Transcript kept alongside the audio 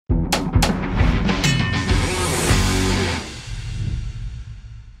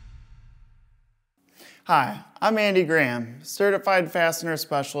Hi, I'm Andy Graham, Certified Fastener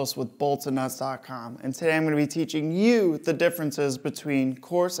Specialist with boltsandnuts.com, and today I'm going to be teaching you the differences between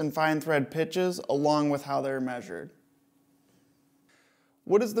coarse and fine thread pitches along with how they're measured.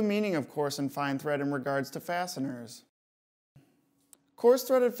 What is the meaning of coarse and fine thread in regards to fasteners? Coarse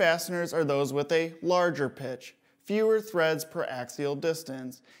threaded fasteners are those with a larger pitch, fewer threads per axial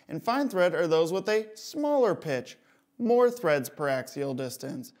distance, and fine thread are those with a smaller pitch, more threads per axial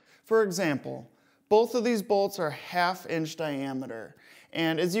distance. For example, both of these bolts are 1/2 inch diameter,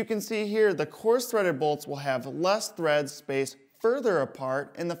 and as you can see here, the coarse threaded bolts will have less threads spaced further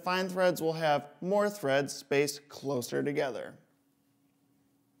apart, and the fine threads will have more threads spaced closer together.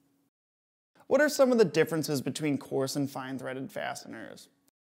 What are some of the differences between coarse and fine threaded fasteners?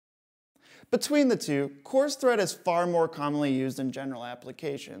 Between the two, coarse thread is far more commonly used in general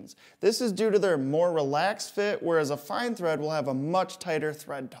applications. This is due to their more relaxed fit, whereas a fine thread will have a much tighter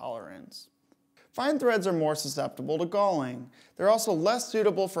thread tolerance. Fine threads are more susceptible to galling. They're also less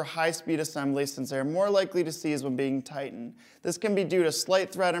suitable for high-speed assembly since they are more likely to seize when being tightened. This can be due to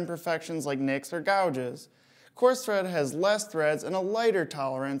slight thread imperfections like nicks or gouges. Coarse thread has less threads and a lighter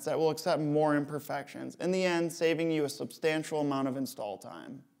tolerance that will accept more imperfections, in the end saving you a substantial amount of install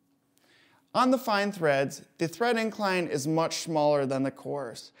time. On the fine threads, the thread incline is much smaller than the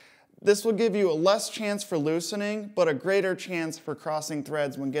coarse. This will give you a less chance for loosening, but a greater chance for crossing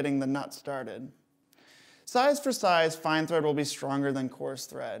threads when getting the nut started. Size for size, fine thread will be stronger than coarse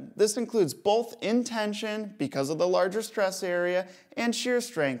thread. This includes both in tension, because of the larger stress area, and shear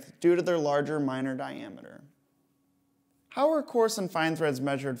strength, due to their larger minor diameter. How are coarse and fine threads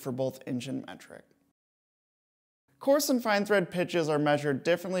measured for both inch and metric? Coarse and fine thread pitches are measured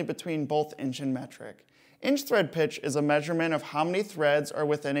differently between both inch and metric. Inch thread pitch is a measurement of how many threads are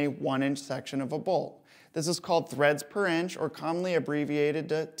within a 1-inch section of a bolt. This is called threads per inch, or commonly abbreviated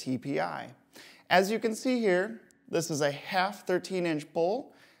to TPI. As you can see here, this is a 1/2 13-inch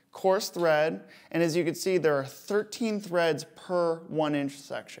bolt, coarse thread, and as you can see, there are 13 threads per 1-inch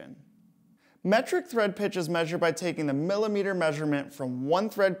section. Metric thread pitch is measured by taking the millimeter measurement from one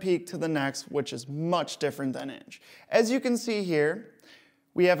thread peak to the next, which is much different than inch. As you can see here,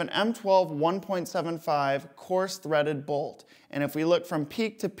 we have an M12 1.75 coarse threaded bolt, and if we look from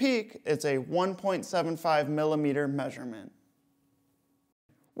peak to peak, it's a 1.75 millimeter measurement.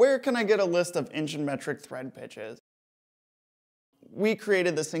 Where can I get a list of inch and metric thread pitches? We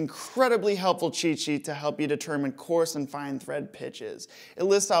created this incredibly helpful cheat sheet to help you determine coarse and fine thread pitches. It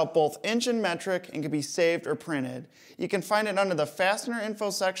lists out both inch and metric and can be saved or printed. You can find it under the fastener info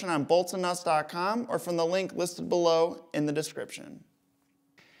section on boltsandnuts.com or from the link listed below in the description.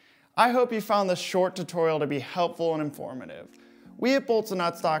 I hope you found this short tutorial to be helpful and informative. We at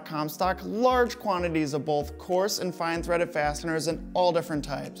boltsandnuts.com stock large quantities of both coarse and fine threaded fasteners in all different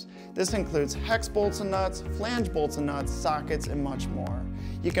types. This includes hex bolts and nuts, flange bolts and nuts, sockets, and much more.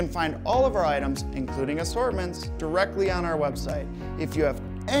 You can find all of our items, including assortments, directly on our website. If you have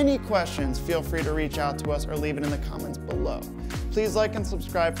any questions, feel free to reach out to us or leave it in the comments below. Please like and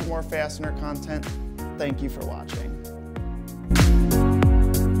subscribe for more fastener content. Thank you for watching.